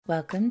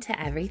Welcome to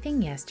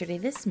Everything Yesterday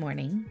This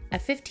Morning, a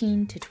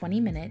 15 to 20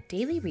 minute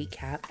daily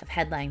recap of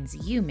headlines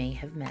you may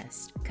have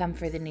missed. Come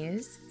for the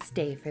news,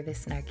 stay for the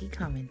snarky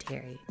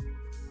commentary.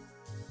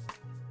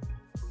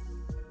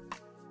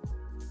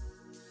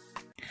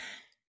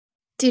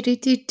 Good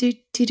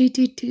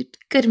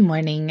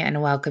morning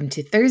and welcome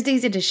to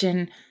Thursday's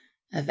edition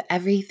of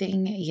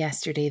Everything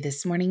Yesterday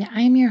This Morning.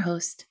 I am your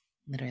host,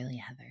 literally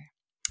Heather.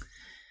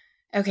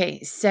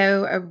 Okay,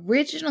 so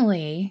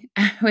originally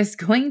I was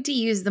going to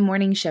use the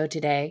morning show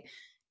today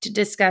to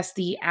discuss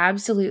the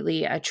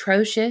absolutely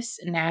atrocious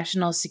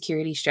national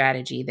security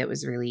strategy that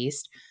was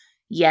released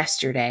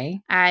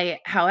yesterday. I,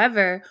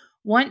 however,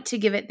 want to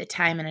give it the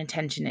time and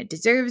attention it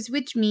deserves,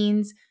 which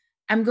means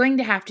I'm going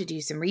to have to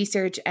do some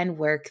research and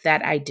work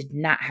that I did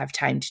not have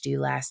time to do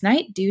last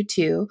night due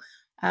to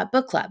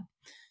book club.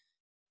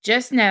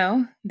 Just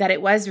know that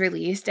it was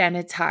released and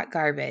it's hot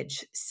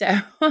garbage. So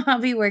I'll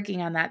be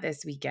working on that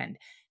this weekend.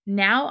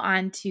 Now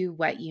on to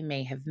what you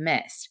may have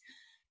missed.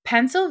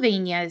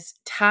 Pennsylvania's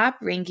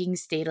top-ranking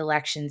state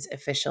elections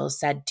officials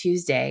said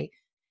Tuesday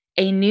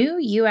a new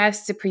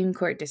U.S. Supreme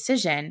Court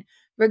decision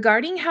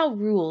regarding how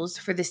rules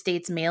for the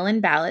state's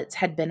mail-in ballots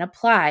had been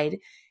applied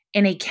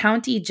in a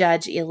county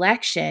judge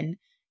election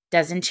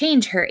doesn't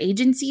change her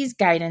agency's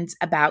guidance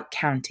about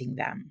counting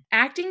them.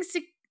 Acting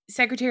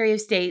Secretary of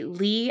State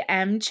Lee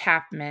M.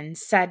 Chapman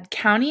said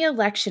county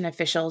election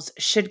officials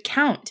should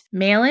count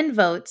mail-in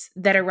votes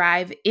that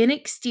arrive in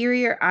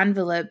exterior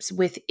envelopes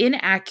with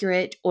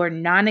inaccurate or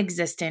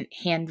non-existent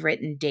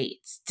handwritten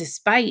dates,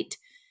 despite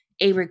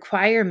a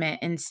requirement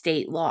in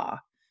state law.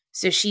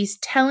 So she's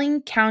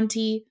telling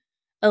county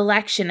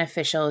election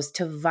officials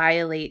to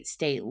violate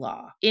state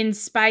law in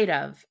spite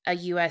of a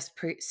U.S.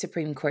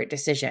 Supreme Court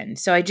decision.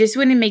 So I just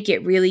want to make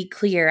it really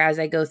clear as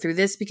I go through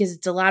this because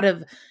it's a lot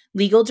of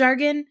legal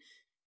jargon.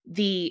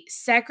 The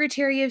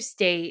Secretary of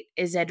State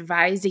is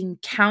advising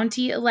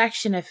county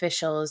election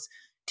officials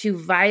to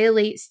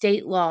violate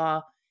state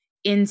law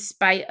in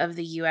spite of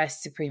the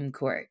U.S. Supreme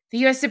Court. The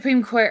U.S.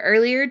 Supreme Court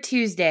earlier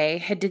Tuesday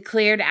had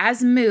declared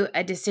as moot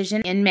a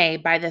decision in May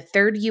by the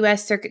Third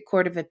U.S. Circuit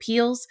Court of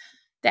Appeals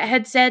that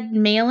had said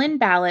mail-in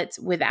ballots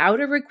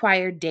without a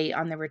required date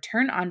on the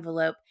return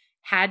envelope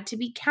had to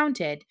be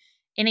counted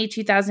in a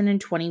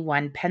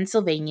 2021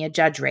 Pennsylvania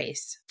judge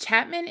race.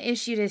 Chapman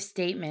issued a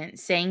statement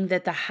saying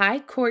that the High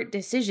Court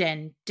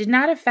decision did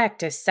not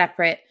affect a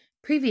separate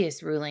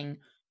previous ruling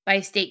by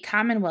a state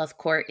Commonwealth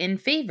court in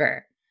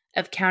favor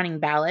of counting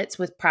ballots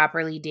with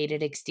properly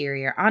dated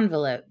exterior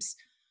envelopes.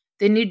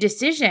 The new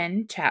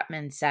decision,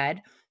 Chapman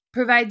said,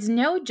 provides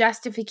no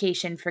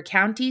justification for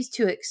counties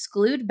to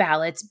exclude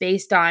ballots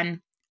based on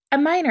a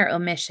minor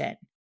omission.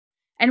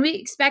 And we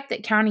expect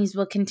that counties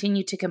will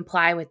continue to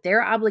comply with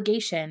their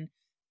obligation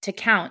to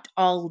count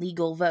all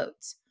legal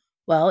votes.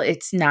 Well,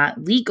 it's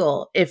not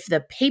legal if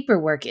the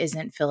paperwork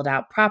isn't filled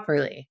out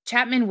properly.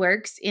 Chapman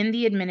works in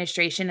the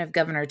administration of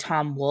Governor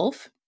Tom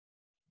Wolf,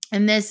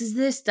 and this is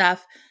the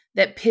stuff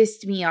that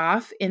pissed me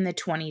off in the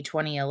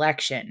 2020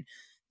 election.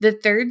 The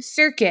Third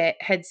Circuit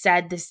had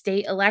said the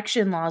state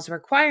election law's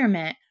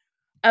requirement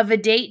of a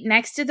date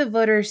next to the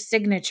voter's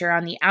signature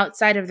on the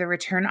outside of the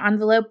return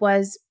envelope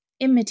was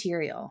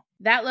immaterial.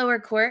 That lower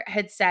court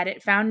had said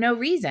it found no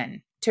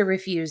reason to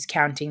refuse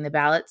counting the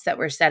ballots that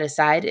were set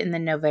aside in the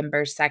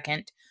November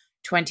 2nd,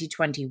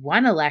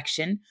 2021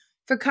 election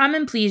for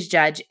Common Pleas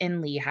judge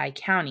in Lehigh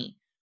County.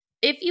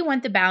 If you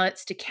want the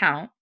ballots to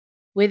count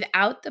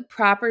without the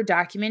proper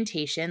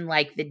documentation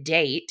like the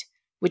date,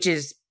 which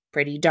is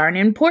pretty darn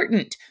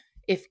important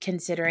if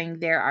considering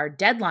there are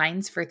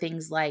deadlines for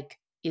things like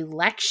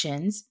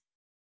elections,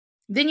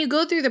 then you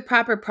go through the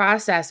proper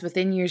process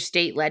within your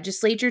state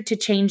legislature to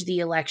change the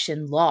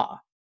election law.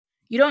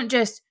 You don't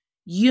just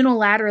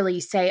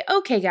unilaterally say,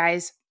 okay,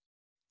 guys,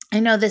 I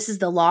know this is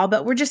the law,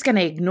 but we're just going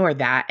to ignore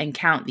that and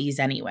count these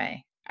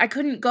anyway. I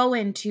couldn't go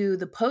into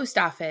the post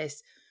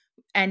office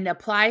and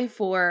apply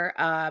for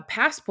a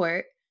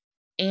passport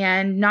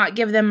and not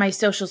give them my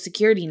social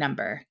security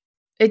number.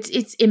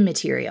 It's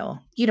immaterial.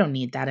 You don't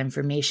need that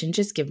information.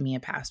 Just give me a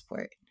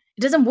passport.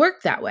 It doesn't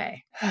work that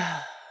way.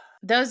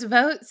 Those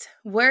votes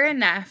were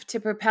enough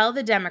to propel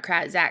the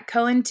Democrat Zach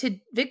Cohen to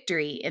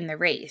victory in the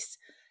race.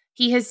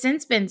 He has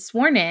since been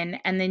sworn in,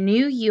 and the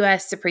new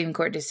U.S. Supreme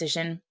Court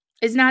decision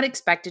is not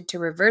expected to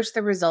reverse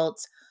the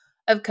results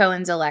of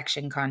Cohen's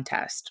election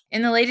contest.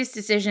 In the latest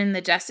decision,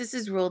 the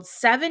justices ruled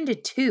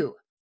 7-2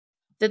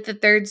 that the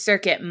Third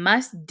Circuit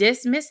must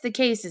dismiss the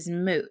case as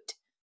moot.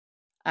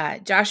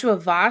 Joshua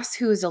Voss,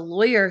 who is a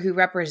lawyer who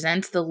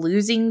represents the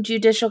losing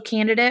judicial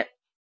candidate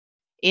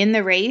in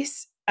the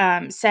race,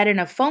 said in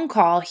a phone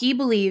call he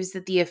believes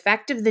that the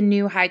effect of the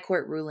new high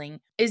court ruling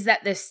is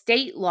that the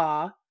state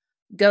law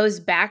goes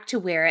back to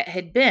where it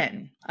had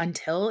been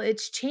until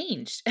it's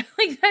changed.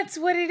 That's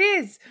what it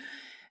is.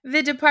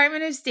 The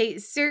Department of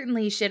State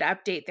certainly should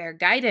update their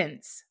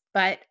guidance,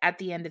 but at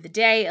the end of the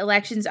day,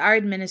 elections are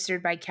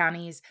administered by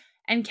counties,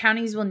 and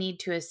counties will need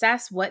to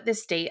assess what the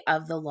state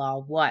of the law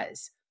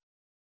was.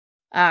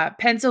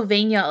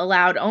 Pennsylvania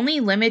allowed only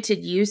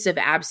limited use of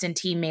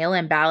absentee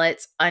mail-in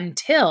ballots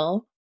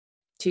until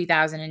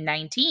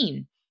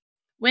 2019,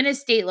 when a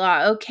state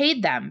law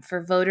okayed them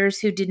for voters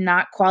who did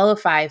not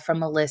qualify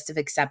from a list of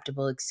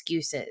acceptable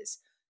excuses.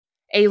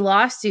 A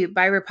lawsuit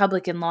by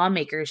Republican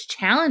lawmakers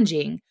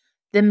challenging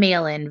the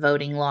mail-in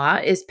voting law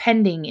is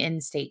pending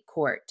in state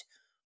court,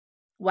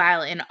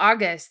 while in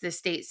August, the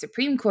state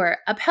Supreme Court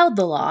upheld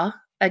the law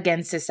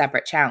against a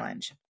separate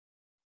challenge.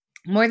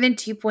 More than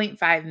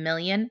 2.5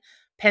 million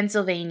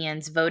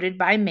Pennsylvanians voted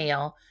by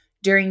mail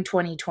during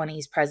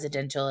 2020's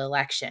presidential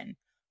election,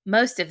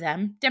 most of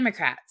them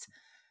Democrats,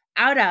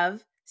 out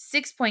of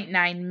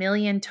 6.9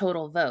 million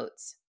total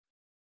votes.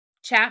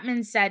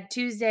 Chapman said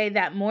Tuesday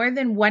that more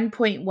than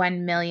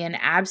 1.1 million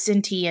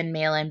absentee and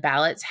mail-in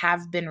ballots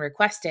have been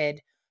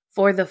requested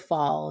for the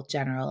fall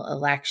general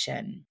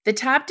election. The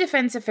top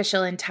defense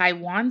official in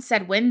Taiwan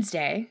said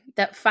Wednesday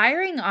that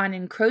firing on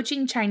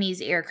encroaching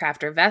Chinese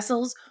aircraft or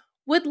vessels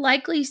would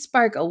likely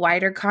spark a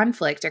wider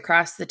conflict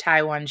across the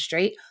Taiwan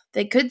Strait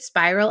that could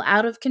spiral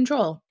out of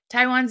control.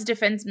 Taiwan's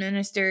Defense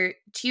Minister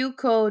Chiu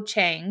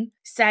Kuo-cheng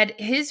said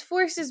his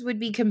forces would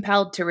be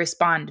compelled to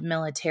respond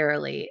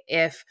militarily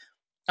if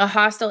a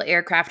hostile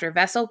aircraft or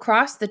vessel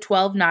crossed the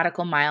 12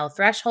 nautical mile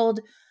threshold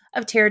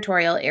of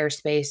territorial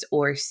airspace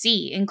or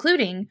sea,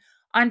 including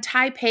on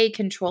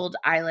Taipei-controlled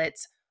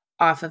islets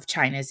off of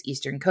China's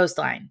eastern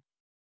coastline.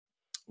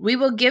 We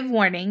will give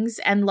warnings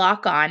and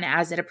lock on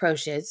as it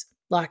approaches.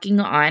 Locking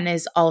on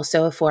is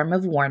also a form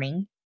of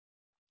warning.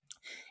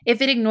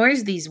 If it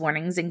ignores these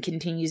warnings and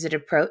continues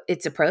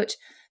its approach,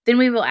 then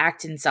we will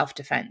act in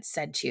self-defense,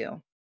 said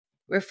Chiu,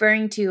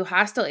 referring to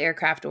hostile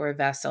aircraft or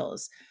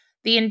vessels.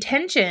 The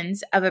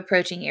intentions of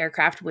approaching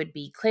aircraft would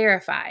be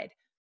clarified.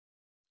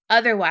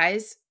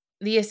 Otherwise,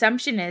 the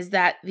assumption is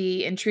that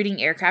the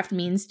intruding aircraft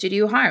means to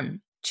do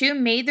harm. Chiu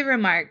made the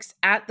remarks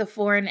at the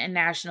Foreign and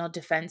National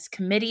Defense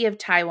Committee of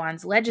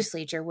Taiwan's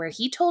legislature, where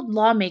he told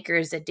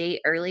lawmakers a day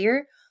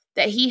earlier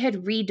that he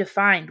had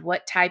redefined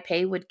what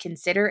Taipei would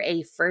consider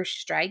a first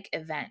strike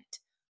event,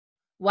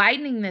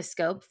 widening the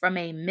scope from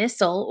a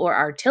missile or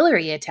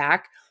artillery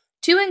attack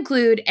to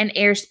include an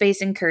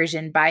airspace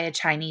incursion by a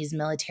Chinese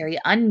military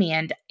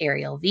unmanned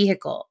aerial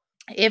vehicle.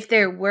 If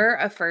there were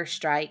a first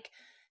strike,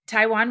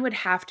 Taiwan would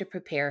have to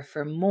prepare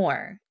for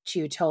more,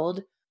 Chiu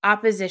told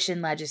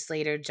opposition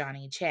legislator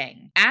Johnny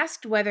Chang.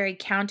 Asked whether a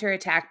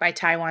counterattack by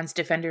Taiwan's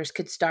defenders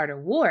could start a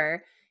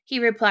war, he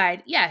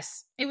replied,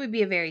 yes, it would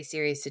be a very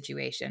serious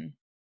situation.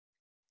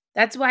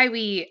 That's why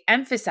we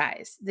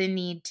emphasize the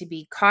need to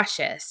be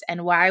cautious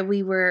and why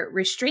we were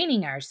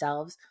restraining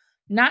ourselves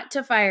not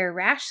to fire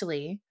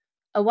rashly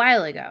a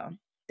while ago.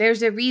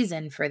 There's a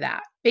reason for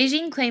that.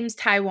 Beijing claims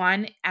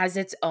Taiwan as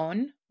its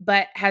own,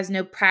 but has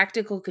no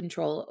practical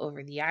control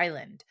over the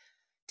island.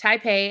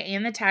 Taipei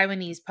and the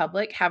Taiwanese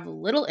public have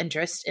little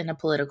interest in a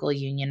political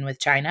union with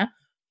China,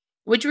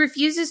 which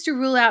refuses to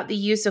rule out the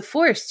use of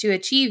force to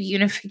achieve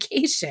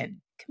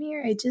unification. Come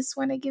here, I just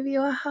want to give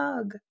you a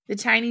hug. The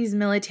Chinese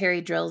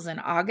military drills in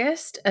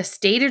August, a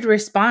stated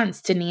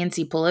response to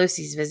Nancy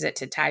Pelosi's visit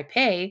to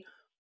Taipei,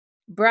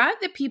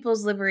 brought the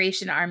People's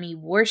Liberation Army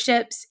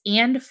warships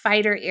and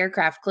fighter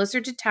aircraft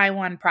closer to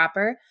Taiwan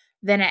proper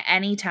than at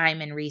any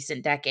time in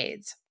recent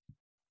decades.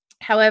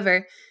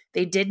 However,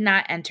 they did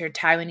not enter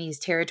Taiwanese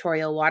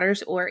territorial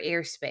waters or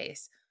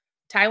airspace,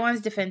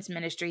 Taiwan's defense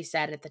ministry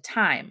said at the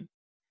time.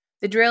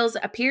 The drills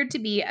appeared to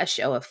be a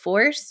show of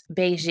force,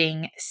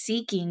 Beijing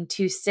seeking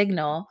to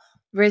signal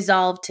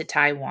resolve to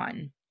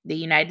Taiwan, the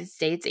United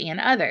States, and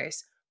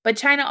others. But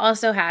China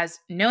also has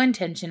no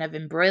intention of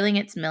embroiling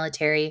its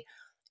military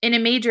in a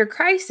major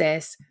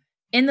crisis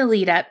in the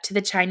lead up to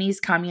the Chinese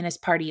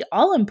Communist Party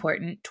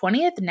all-important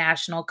 20th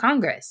National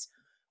Congress,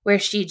 where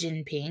Xi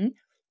Jinping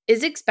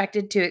is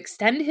expected to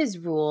extend his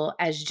rule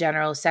as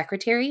General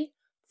Secretary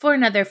for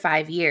another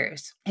 5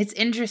 years. It's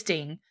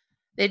interesting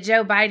that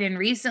Joe Biden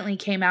recently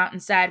came out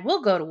and said,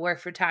 we'll go to war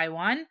for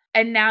Taiwan,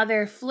 and now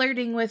they're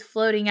flirting with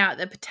floating out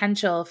the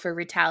potential for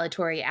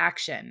retaliatory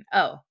action.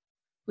 Oh,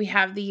 we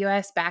have the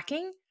U.S.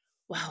 backing?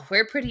 Well,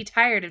 we're pretty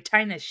tired of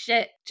China's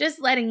shit. Just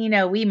letting you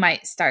know we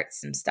might start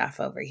some stuff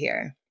over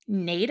here.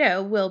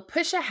 NATO will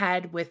push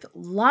ahead with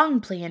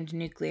long-planned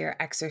nuclear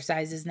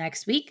exercises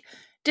next week,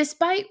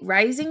 despite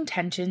rising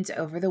tensions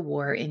over the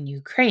war in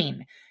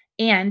Ukraine,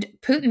 and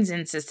Putin's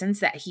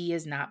insistence that he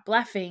is not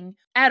bluffing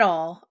at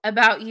all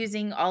about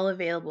using all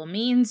available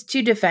means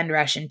to defend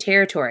Russian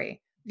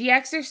territory. The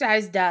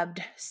exercise,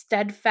 dubbed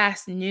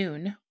Steadfast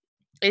Noon,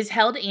 is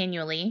held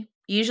annually,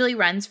 usually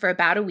runs for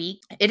about a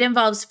week. It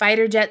involves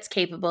fighter jets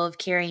capable of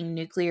carrying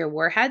nuclear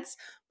warheads,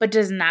 but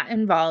does not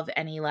involve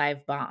any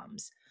live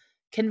bombs.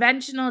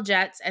 Conventional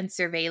jets and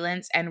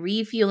surveillance and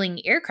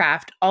refueling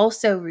aircraft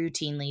also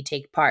routinely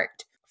take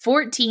part.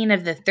 14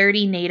 of the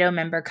 30 NATO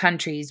member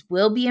countries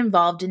will be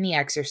involved in the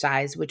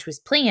exercise, which was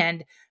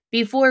planned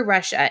before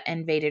Russia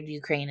invaded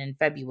Ukraine in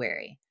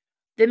February.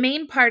 The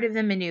main part of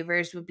the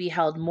maneuvers would be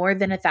held more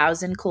than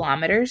 1,000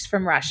 kilometers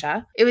from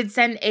Russia. It would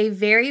send a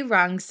very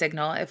wrong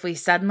signal if we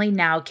suddenly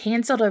now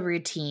canceled a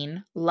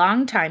routine,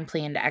 long-time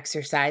planned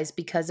exercise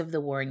because of the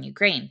war in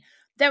Ukraine.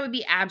 That would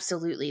be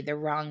absolutely the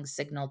wrong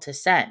signal to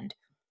send,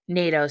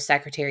 NATO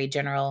Secretary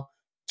General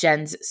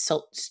Jens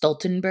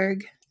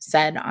Stoltenberg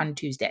said on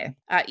Tuesday.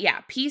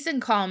 Peace and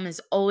calm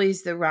is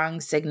always the wrong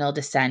signal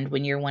to send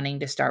when you're wanting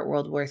to start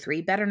World War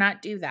III. Better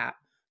not do that.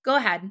 Go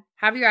ahead,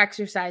 have your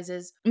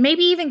exercises,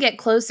 maybe even get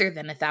closer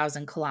than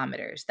 1,000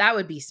 kilometers. That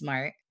would be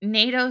smart.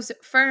 NATO's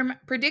firm,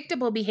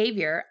 predictable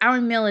behavior, our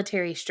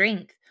military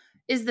strength,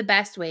 is the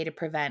best way to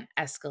prevent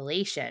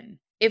escalation.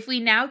 If we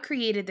now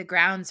created the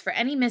grounds for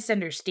any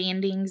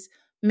misunderstandings,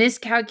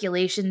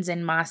 miscalculations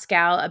in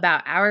Moscow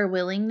about our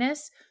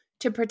willingness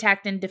to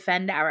protect and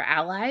defend our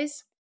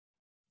allies,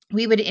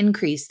 we would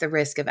increase the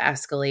risk of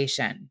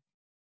escalation.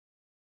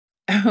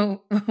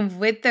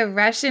 With the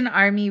Russian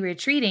army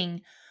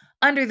retreating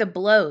under the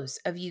blows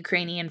of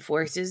Ukrainian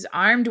forces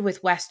armed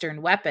with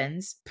Western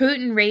weapons,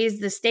 Putin raised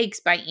the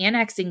stakes by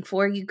annexing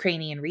 4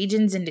 Ukrainian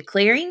regions and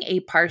declaring a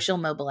partial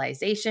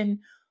mobilization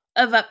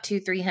of up to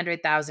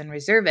 300,000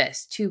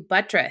 reservists to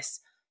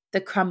buttress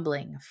the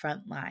crumbling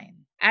front line.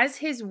 As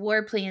his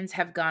war plans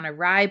have gone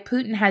awry,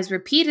 Putin has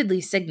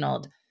repeatedly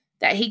signaled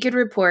that he could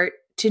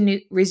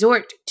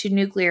resort to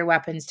nuclear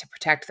weapons to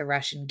protect the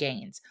Russian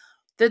gains.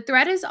 The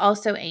threat is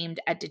also aimed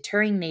at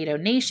deterring NATO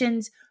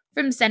nations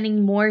from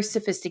sending more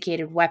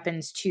sophisticated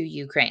weapons to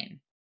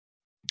Ukraine.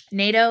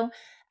 NATO,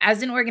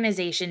 as an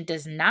organization,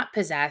 does not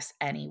possess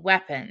any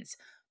weapons.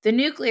 The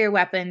nuclear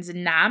weapons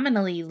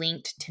nominally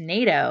linked to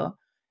NATO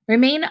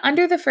remain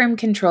under the firm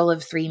control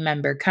of 3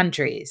 member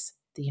countries: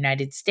 the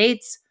United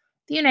States,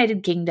 the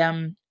United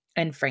Kingdom,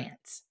 and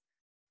France.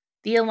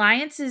 The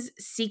alliance's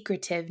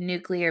secretive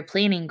nuclear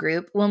planning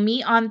group will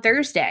meet on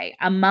Thursday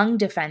among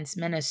defense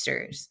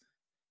ministers.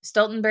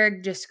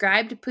 Stoltenberg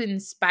described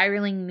Putin's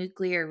spiraling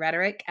nuclear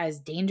rhetoric as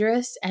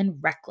dangerous and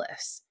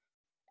reckless,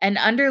 and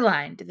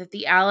underlined that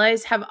the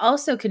allies have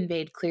also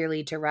conveyed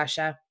clearly to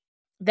Russia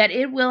that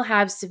it will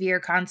have severe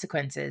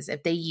consequences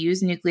if they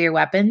use nuclear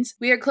weapons.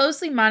 We are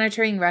closely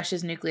monitoring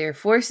Russia's nuclear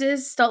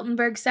forces,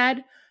 Stoltenberg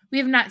said. We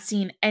have not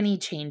seen any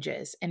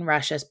changes in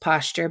Russia's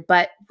posture,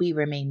 but we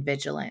remain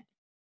vigilant.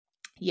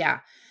 Yeah,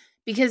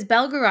 because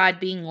Belgorod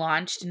being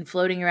launched and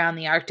floating around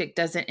the Arctic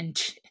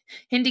doesn't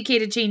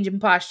indicate a change in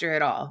posture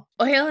at all.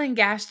 Oil and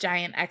gas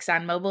giant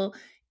ExxonMobil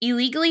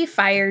illegally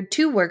fired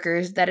 2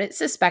 workers that it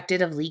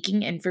suspected of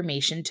leaking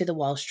information to the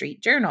Wall Street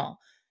Journal,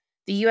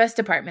 the U.S.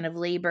 Department of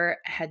Labor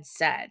had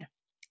said.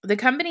 The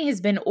company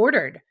has been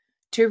ordered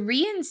to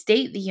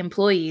reinstate the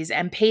employees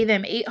and pay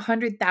them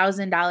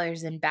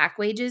 $800,000 in back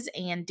wages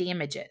and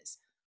damages.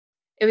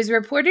 It was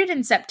reported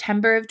in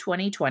September of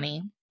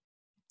 2020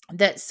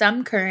 that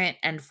some current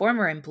and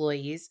former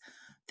employees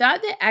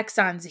thought that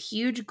Exxon's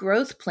huge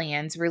growth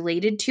plans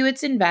related to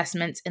its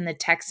investments in the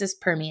Texas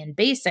Permian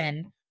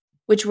Basin,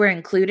 which were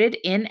included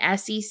in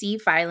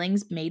SEC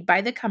filings made by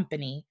the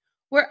company,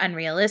 were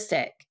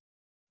unrealistic.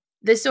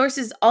 The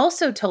sources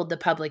also told the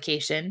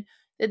publication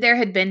that there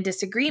had been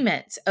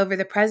disagreements over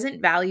the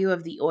present value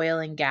of the oil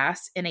and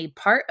gas in a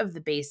part of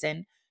the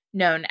basin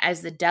known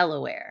as the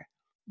Delaware,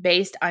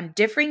 based on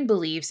differing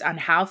beliefs on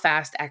how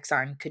fast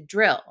Exxon could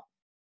drill.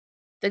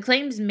 The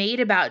claims made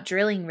about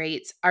drilling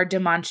rates are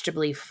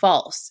demonstrably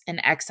false, an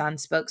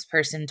Exxon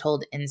spokesperson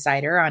told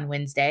Insider on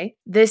Wednesday.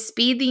 The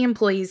speed the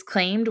employees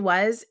claimed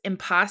was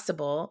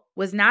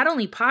not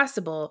only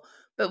possible,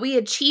 but we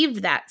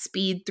achieved that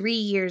speed 3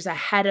 years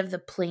ahead of the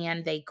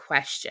plan they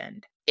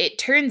questioned. It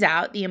turns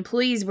out the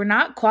employees were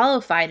not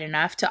qualified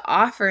enough to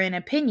offer an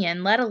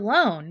opinion, let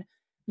alone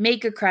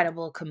make a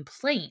credible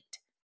complaint.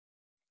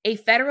 A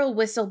federal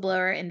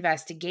whistleblower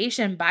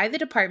investigation by the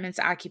department's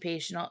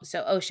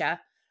OSHA,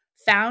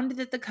 found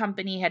that the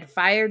company had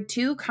fired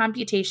 2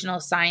 computational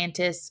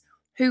scientists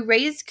who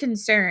raised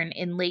concern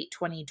in late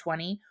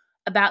 2020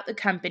 about the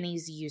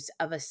company's use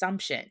of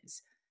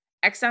assumptions.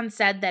 Exxon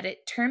said that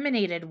it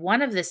terminated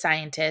one of the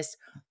scientists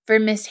for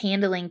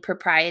mishandling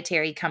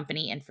proprietary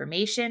company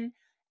information,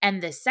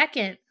 and the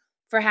second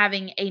for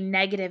having a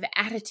negative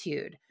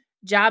attitude,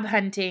 job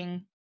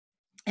hunting,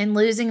 and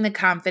losing the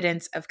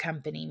confidence of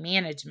company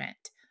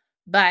management.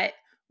 But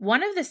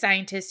one of the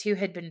scientists who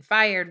had been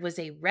fired was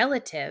a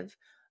relative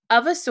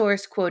of a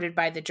source quoted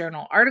by the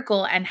Journal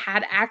article and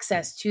had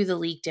access to the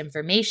leaked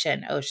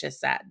information, OSHA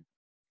said.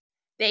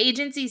 The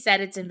agency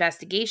said its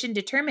investigation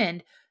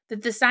determined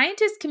that the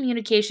scientists'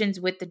 communications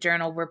with the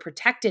Journal were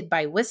protected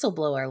by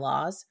whistleblower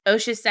laws.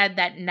 OSHA said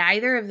that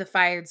neither of the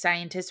fired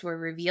scientists were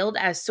revealed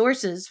as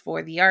sources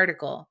for the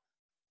article.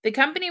 The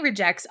company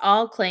rejects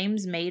all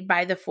claims made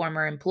by the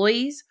former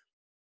employees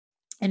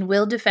and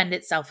will defend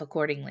itself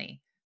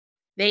accordingly.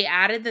 They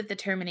added that the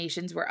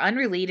terminations were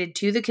unrelated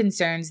to the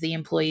concerns the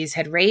employees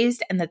had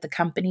raised and that the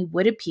company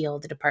would appeal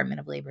the Department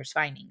of Labor's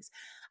findings.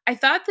 I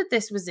thought that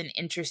this was an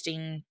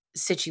interesting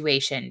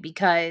situation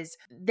because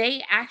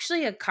they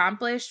actually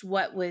accomplished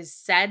what was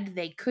said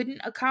they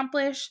couldn't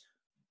accomplish.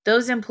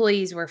 Those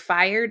employees were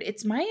fired.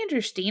 It's my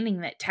understanding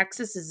that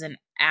Texas is an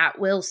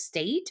at-will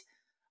state.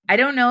 I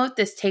don't know if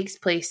this takes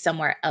place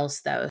somewhere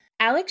else, though.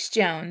 Alex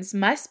Jones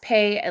must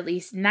pay at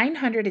least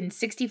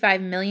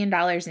 $965 million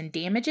in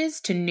damages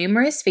to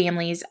numerous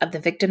families of the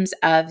victims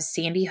of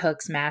Sandy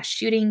Hook's mass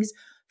shootings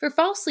for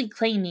falsely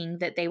claiming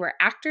that they were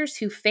actors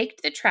who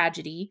faked the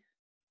tragedy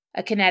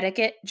a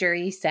Connecticut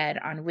jury said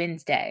on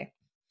Wednesday.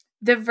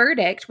 The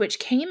verdict, which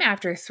came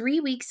after 3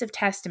 weeks of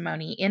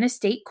testimony in a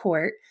state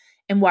court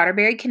in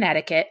Waterbury,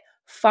 Connecticut,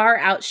 far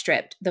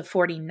outstripped the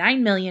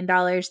 $49 million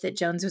that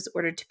Jones was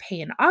ordered to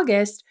pay in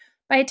August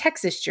by a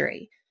Texas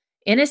jury,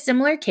 in a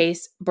similar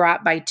case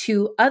brought by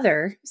 2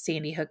 other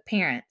Sandy Hook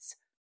parents.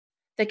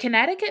 The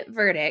Connecticut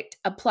verdict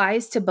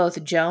applies to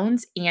both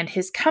Jones and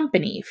his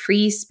company,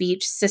 Free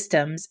Speech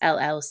Systems,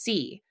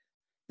 LLC,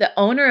 the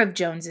owner of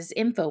Jones's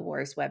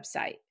InfoWars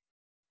website.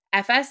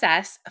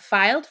 FSS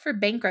filed for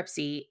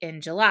bankruptcy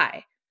in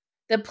July.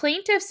 The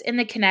plaintiffs in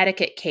the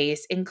Connecticut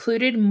case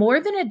included more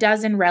than a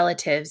dozen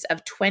relatives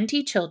of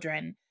 20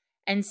 children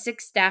and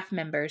 6 staff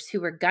members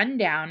who were gunned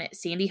down at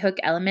Sandy Hook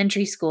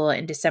Elementary School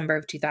in December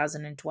of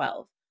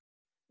 2012.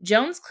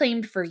 Jones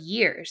claimed for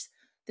years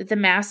that the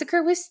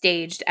massacre was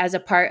staged as a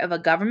part of a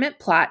government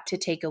plot to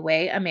take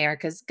away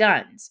America's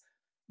guns.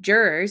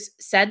 Jurors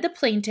said the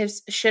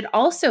plaintiffs should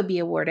also be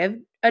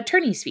awarded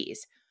attorney's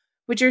fees,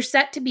 which are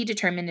set to be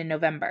determined in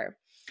November.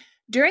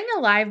 During a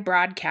live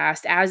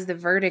broadcast as the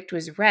verdict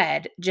was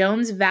read,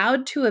 Jones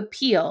vowed to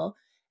appeal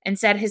and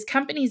said his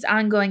company's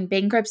ongoing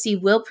bankruptcy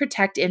will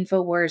protect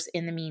InfoWars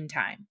in the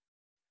meantime.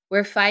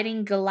 "We're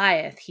fighting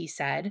Goliath," he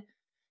said.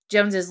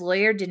 Jones's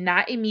lawyer did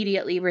not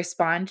immediately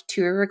respond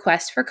to a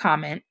request for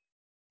comment.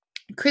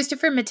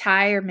 Christopher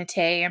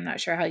Mattei, I'm not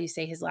sure how you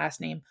say his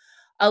last name,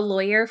 a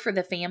lawyer for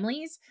the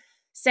families,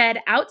 said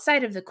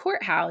outside of the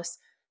courthouse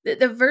that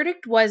the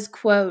verdict was,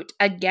 quote,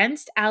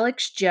 against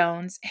Alex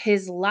Jones,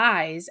 his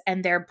lies,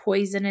 and their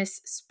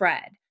poisonous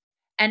spread,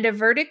 and a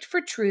verdict for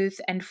truth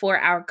and for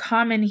our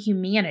common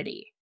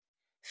humanity.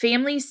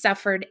 Families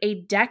suffered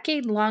a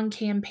decade-long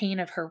campaign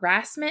of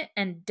harassment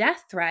and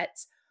death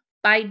threats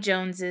by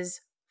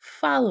Jones's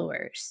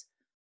followers,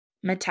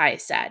 Mattei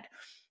said.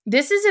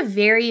 This is a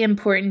very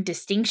important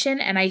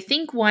distinction, and I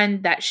think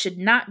one that should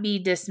not be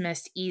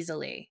dismissed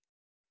easily.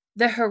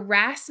 The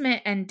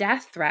harassment and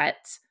death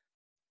threats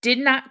did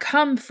not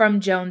come from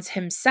Jones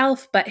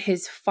himself, but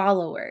his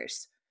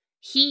followers.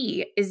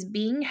 He is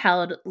being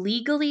held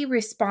legally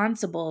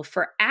responsible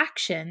for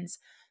actions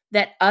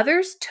that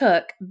others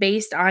took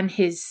based on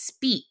his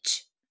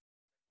speech.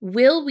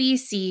 Will we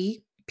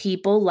see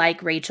people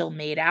like Rachel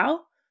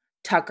Maddow,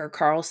 Tucker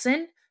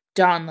Carlson,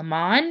 Don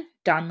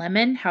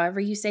Lemon, however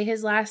you say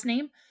his last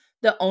name,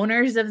 the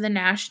owners of the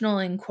National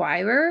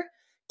Enquirer,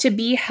 to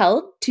be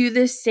held to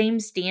this same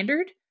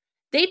standard?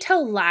 They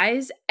tell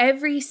lies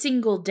every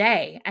single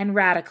day and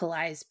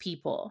radicalize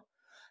people.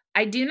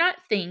 I do not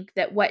think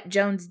that what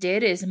Jones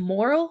did is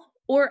moral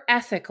or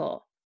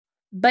ethical,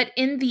 but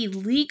in the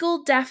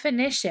legal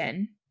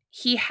definition,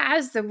 he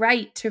has the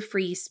right to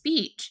free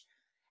speech.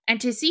 And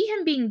to see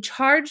him being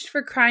charged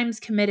for crimes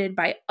committed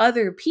by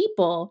other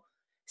people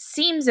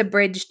seems a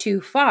bridge too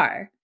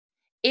far.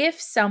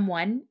 If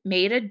someone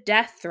made a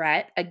death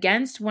threat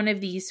against one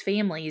of these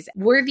families,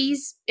 were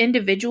these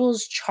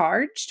individuals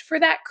charged for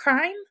that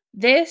crime?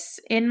 This,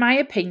 in my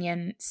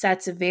opinion,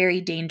 sets a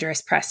very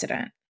dangerous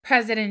precedent.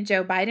 President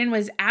Joe Biden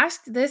was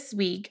asked this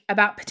week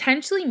about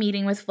potentially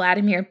meeting with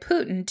Vladimir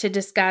Putin to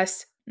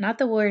discuss not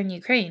the war in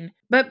Ukraine,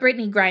 but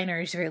Brittany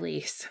Griner's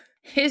release.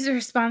 His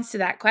response to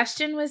that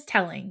question was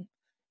telling.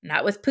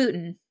 Not with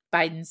Putin,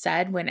 Biden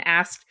said when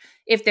asked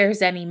if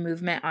there's any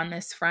movement on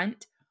this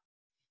front.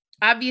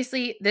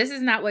 Obviously, this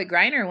is not what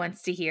Griner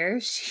wants to hear.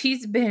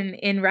 She's been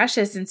in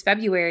Russia since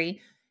February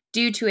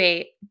due to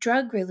a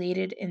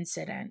drug-related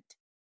incident.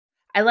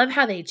 I love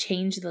how they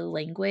change the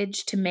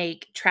language to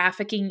make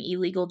trafficking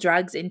illegal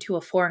drugs into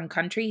a foreign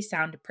country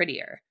sound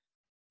prettier.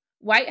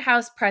 White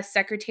House Press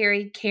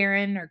Secretary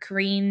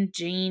Karine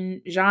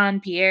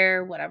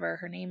Jean-Pierre, whatever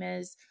her name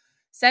is,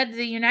 said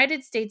the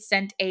United States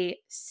sent a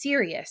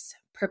serious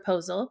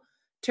proposal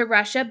to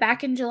Russia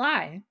back in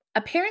July.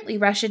 Apparently,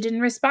 Russia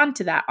didn't respond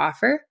to that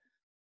offer.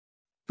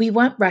 We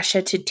want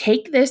Russia to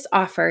take this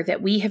offer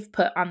that we have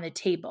put on the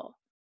table,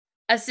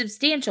 a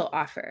substantial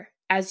offer,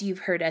 as you've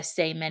heard us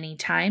say many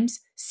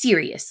times,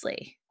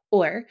 seriously.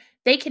 Or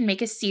they can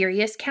make a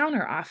serious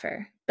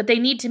counteroffer, but they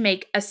need to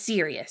make a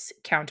serious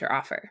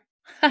counteroffer.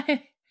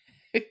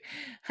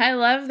 I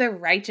love the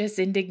righteous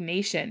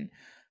indignation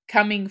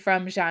coming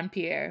from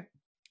Jean-Pierre.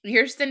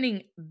 You're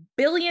sending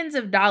billions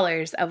of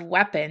dollars of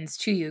weapons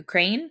to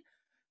Ukraine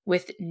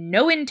with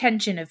no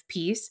intention of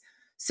peace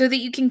so that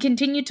you can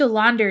continue to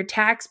launder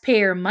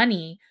taxpayer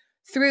money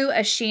through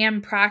a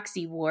sham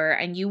proxy war,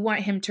 and you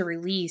want him to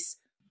release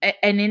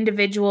an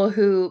individual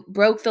who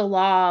broke the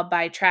law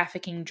by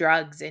trafficking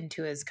drugs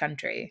into his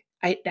country.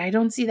 I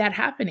don't see that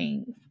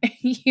happening.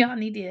 Y'all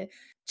need to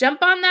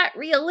jump on that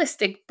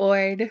realistic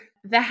board.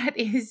 That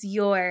is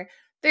your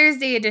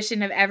Thursday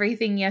edition of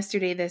Everything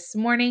Yesterday this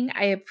morning.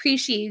 I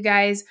appreciate you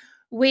guys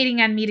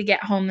waiting on me to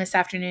get home this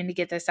afternoon to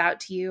get this out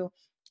to you.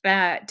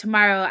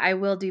 Tomorrow I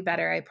will do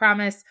better, I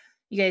promise.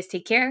 You guys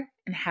take care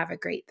and have a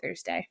great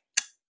Thursday.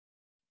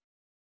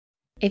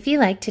 If you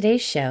like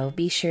today's show,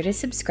 be sure to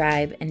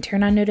subscribe and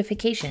turn on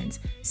notifications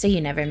so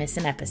you never miss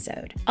an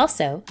episode.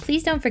 Also,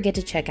 please don't forget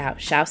to check out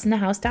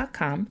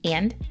shouseinthehouse.com,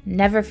 and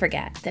never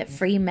forget that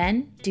free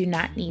men do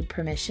not need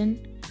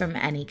permission from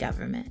any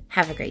government.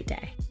 Have a great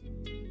day.